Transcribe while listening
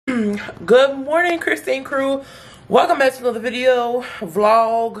Good morning, Christine crew. Welcome back to another video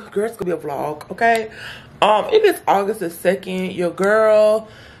vlog. Girl, it's gonna be a vlog, okay? It is August the 2nd. Your girl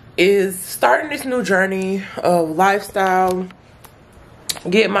is starting this new journey of lifestyle,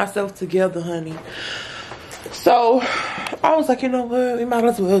 getting myself together, honey. So I was like, you know what, we might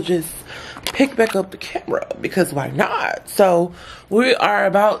as well just pick back up the camera, because why not? So we are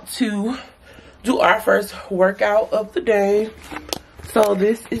about to do our first workout of the day. So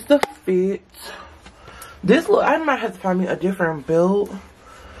this is the fit. This look, I might have to find me a different build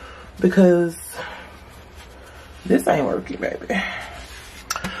because this ain't working, baby.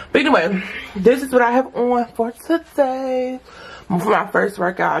 But anyway, this is what I have on for today. For my first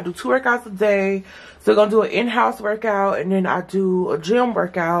workout, I do 2 workouts a day. So I'm gonna do an in-house workout, and then I do a gym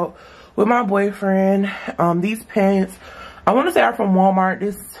workout with my boyfriend. These pants, I want to say are from Walmart.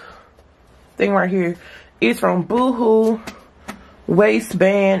 This thing right here is from Boohoo.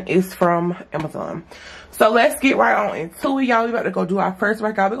 Waistband is from Amazon. So let's get right on into it, y'all. We about to go do our first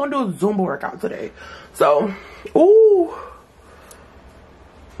workout. We're gonna do a Zumba workout today. So, ooh,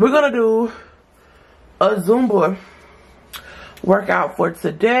 we're gonna do a Zumba workout for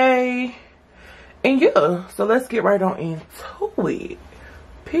today. And yeah, so let's get right on into it.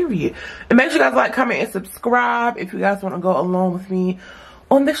 Period. And make sure you guys like, comment, and subscribe if you guys want to go along with me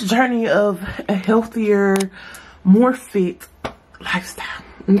on this journey of a healthier, more fit lifestyle.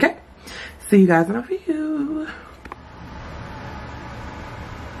 Okay, see you guys in a few.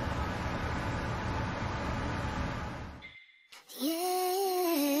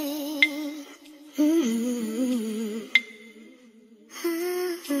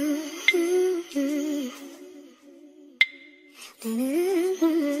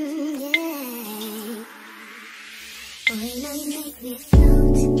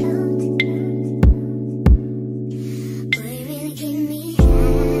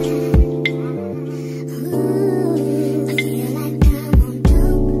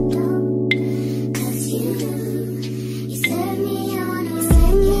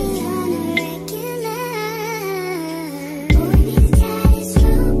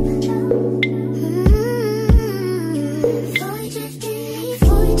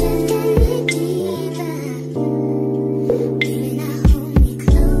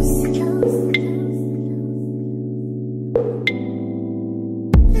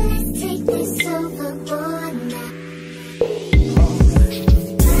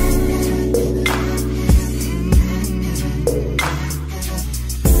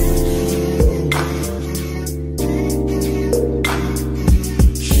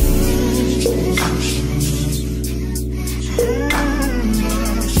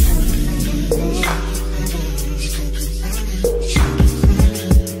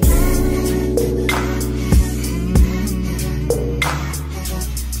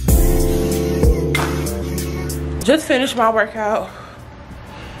 Just finished my workout.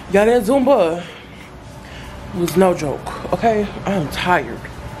 Y'all, that Zumba was no joke, okay? I am tired.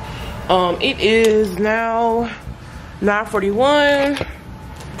 It is now 9:41.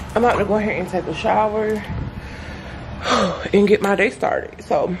 I'm about to go ahead and take a shower and get my day started.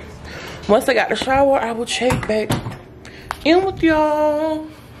 So once I got the shower, I will check back in with y'all.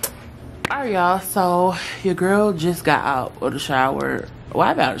 Alright, y'all, so your girl just got out of the shower. Well,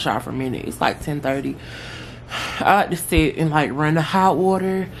 I've been out of the shower for a minute. It's like 10:30. I like to sit and like run the hot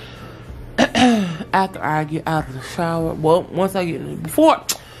water after I get out of the shower. Well, once I get in, before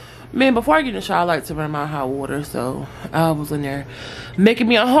I get in the shower, I like to run my hot water. So I was in there making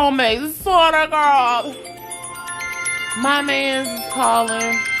me a homemade soda, girl. My man's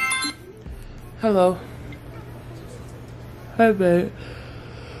calling. Hello. Hey, babe.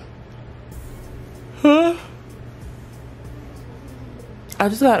 Huh? I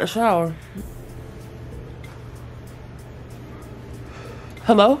just got out of the shower.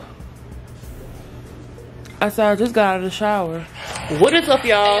 Hello? I said I just got out of the shower. What is up,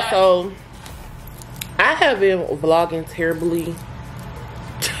 y'all? So I have been vlogging terribly.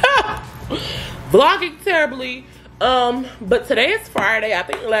 But today is Friday. I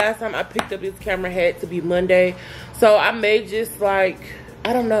think last time I picked up this camera had to be Monday. So I may just like,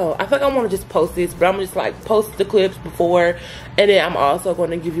 I don't know. I think I want to just post this, but I'm just like post the clips before, and then I'm also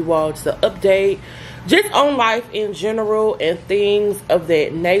going to give you all just an update just on life in general and things of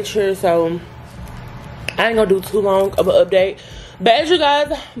that nature. So I ain't gonna do too long of an update, but as you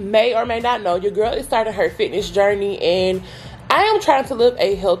guys may or may not know, your girl is starting her fitness journey, and I am trying to live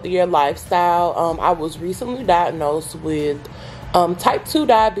a healthier lifestyle. I was recently diagnosed with type 2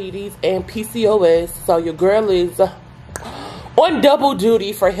 diabetes and PCOS, so your girl is on double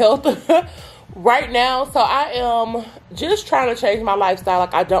duty for health right now, so I am just trying to change my lifestyle.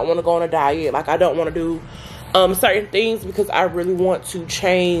 Like, I don't want to go on a diet. Like, I don't want to do certain things because I really want to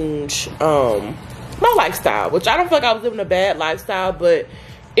change my lifestyle, which I don't feel like I was living a bad lifestyle, but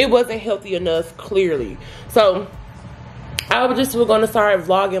it wasn't healthy enough, clearly. So we're going to start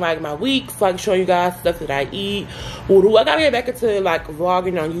vlogging like my weeks, like showing you guys stuff that I eat. I gotta get back into like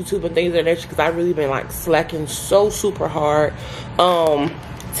vlogging on YouTube and things like that because I've really been like slacking so super hard.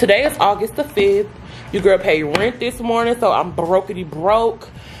 Today is August the 5th. Your girl paid rent this morning, so I'm brokety broke.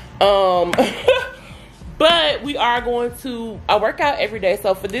 But we are going to work out every day.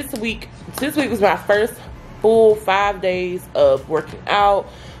 So for this week was my first full 5 days of working out.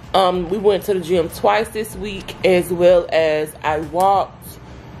 We went to the gym twice this week, as well as I walked.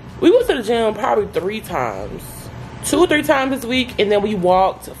 We went to the gym probably 2 or 3 times this week, and then we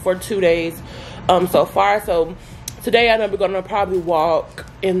walked for 2 days so far. So today I know we're gonna probably walk,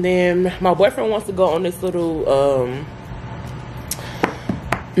 and then my boyfriend wants to go on this little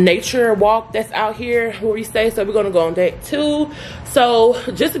nature walk that's out here where we stay, so we're gonna go on that too. So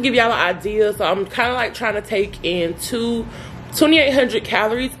just to give y'all an idea, so I'm kind of like trying to take in 2,800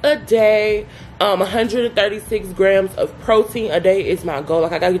 calories a day, 136 grams of protein a day is my goal.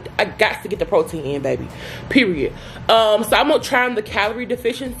 Like, I got to get the protein in, baby, period. So I'm gonna try the calorie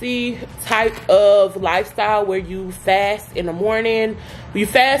deficiency type of lifestyle where you fast in the morning. You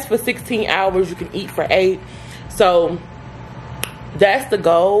fast for 16 hours, you can eat for 8. So that's the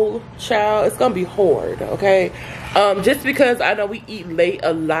goal, child. It's gonna be hard, okay? Just because I know we eat late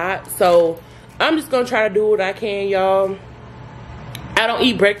a lot, so I'm just gonna try to do what I can, y'all. I don't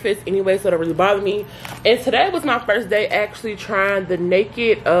eat breakfast anyway, so it don't really bother me. And today was my first day actually trying the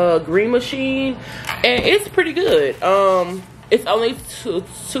Naked green machine, and it's pretty good. It's only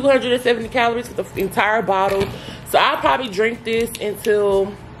 270 calories for the entire bottle, so I'll probably drink this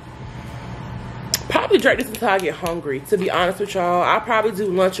until I get hungry, to be honest with y'all. I'll probably do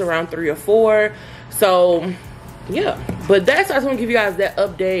lunch around 3 or 4. So yeah, but I just want to give you guys that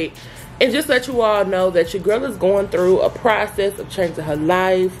update and just let you all know that your girl is going through a process of changing her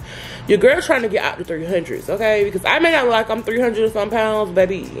life. Your girl trying to get out to 300s, okay? Because I may not look like I'm 300 or some pounds,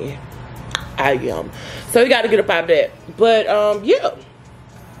 baby. I am. So you got to get up out of that. But yeah,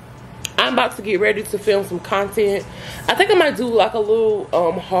 I'm about to get ready to film some content. I think I might do like a little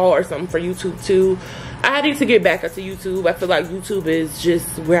haul or something for YouTube too. I need to get back into YouTube. I feel like YouTube is just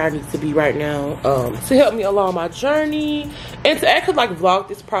where I need to be right now to help me along my journey and to actually like vlog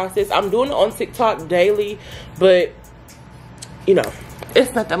this process. I'm doing it on TikTok daily, but you know,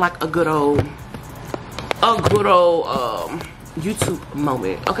 it's nothing like a good old YouTube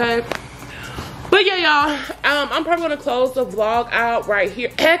moment, okay? But yeah, y'all, I'm probably gonna close the vlog out right here.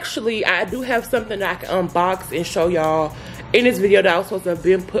 Actually, I do have something that I can unbox and show y'all in this video that I was supposed to have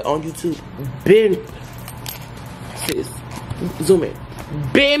been put on YouTube. Zoom in.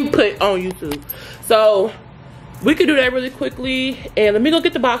 Been put on YouTube. So we could do that really quickly. And let me go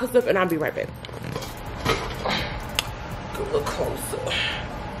get the box and stuff, and I'll be right back. Get a little closer.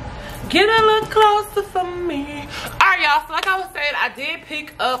 Get a little closer for me. Alright, y'all, so like I was saying, I did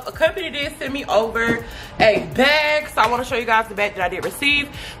pick up, a company did send me over a bag. So I want to show you guys the bag that I did receive.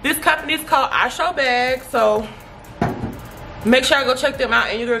 This company is called iShowBag. So make sure I go check them out,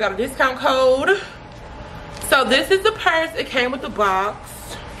 and you girl got a discount code. So this is the purse. It came with the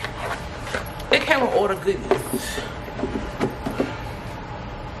box. It came with all the goodies.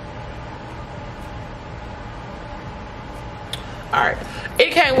 Alright,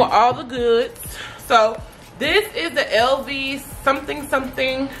 it came with all the goods. So this is the LV something.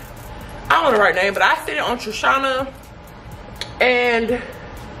 I don't know the right name, but I seen it on Trae'C, and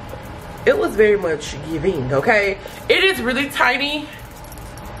it was very much giving, okay? It is really tiny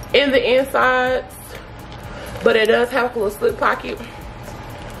in the insides, but it does have a little slip pocket.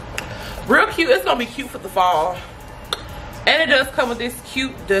 Real cute. It's gonna be cute for the fall. And it does come with this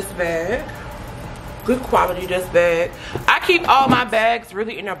cute dust bag. Good quality dust bag. I keep all my bags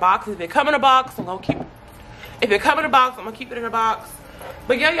really in their boxes. If it come in a box, I'm gonna keep it. If it come in a box, I'm gonna keep it in a box.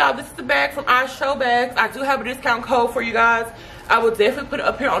 But yeah, y'all, this is the bag from iShowBags. I do have a discount code for you guys. I will definitely put it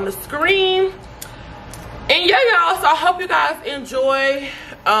up here on the screen. And yeah, y'all, so I hope you guys enjoy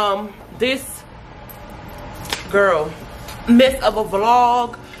this girl mess of a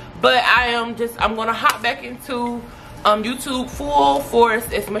vlog. But I'm gonna hop back into YouTube full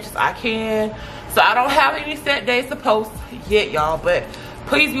force as much as I can. So I don't have any set days to post yet, y'all, but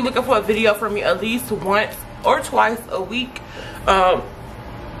please be looking for a video from me at least once or twice a week. I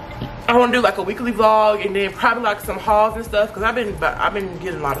want to do like a weekly vlog, and then probably like some hauls and stuff, because I've been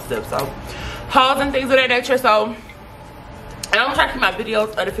getting a lot of stuff, so hauls and things of that nature. So And I'm trying to keep my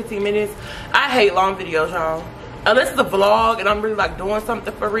videos under 15 minutes. I hate long videos, y'all. Unless it's a vlog and I'm really like doing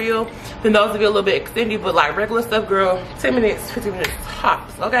something for real, then those will be a little bit extended. But like regular stuff, girl, 10 minutes, 15 minutes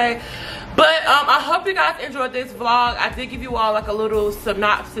tops, okay? But I hope you guys enjoyed this vlog. I did give you all like a little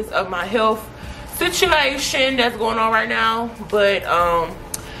synopsis of my health situation that's going on right now. But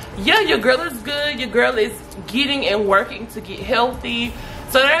yeah, your girl is good. Your girl is getting and working to get healthy.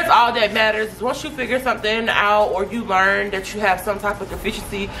 So that's all that matters. Once you figure something out or you learn that you have some type of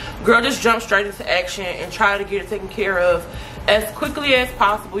deficiency, girl, just jump straight into action and try to get it taken care of as quickly as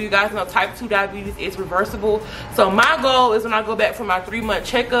possible. You guys know type 2 diabetes is reversible. So my goal is when I go back for my 3-month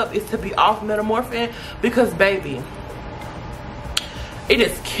checkup is to be off metamorphin, because baby, it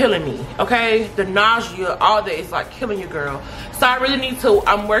is killing me, okay? The nausea all day is like killing you, girl. So I really need to,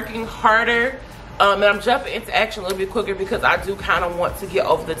 I'm working harder. And I'm jumping into action a little bit quicker because I do kind of want to get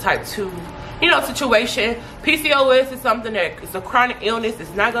over the type 2, you know, situation. PCOS is something that is a chronic illness.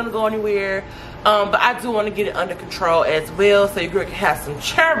 It's not going to go anywhere. But I do want to get it under control as well, so your girl can have some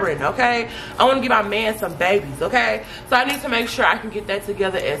children, okay? I want to give my man some babies, okay? So I need to make sure I can get that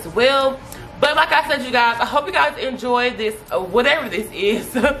together as well. But like I said, you guys, I hope you guys enjoyed this, whatever this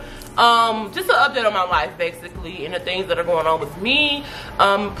is. Just an update on my life basically and the things that are going on with me.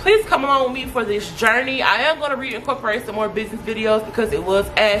 Please come along with me for this journey. I am going to reincorporate some more business videos because it was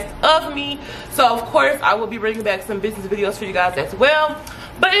asked of me. So of course I will be bringing back some business videos for you guys as well.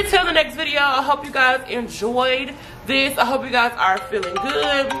 But until the next video, I hope you guys enjoyed this. I hope you guys are feeling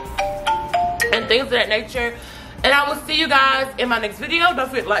good and things of that nature. And I will see you guys in my next video. Don't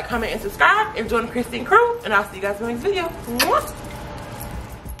forget to like, comment, and subscribe. And join the Christine crew. And I'll see you guys in the next video. Mwah.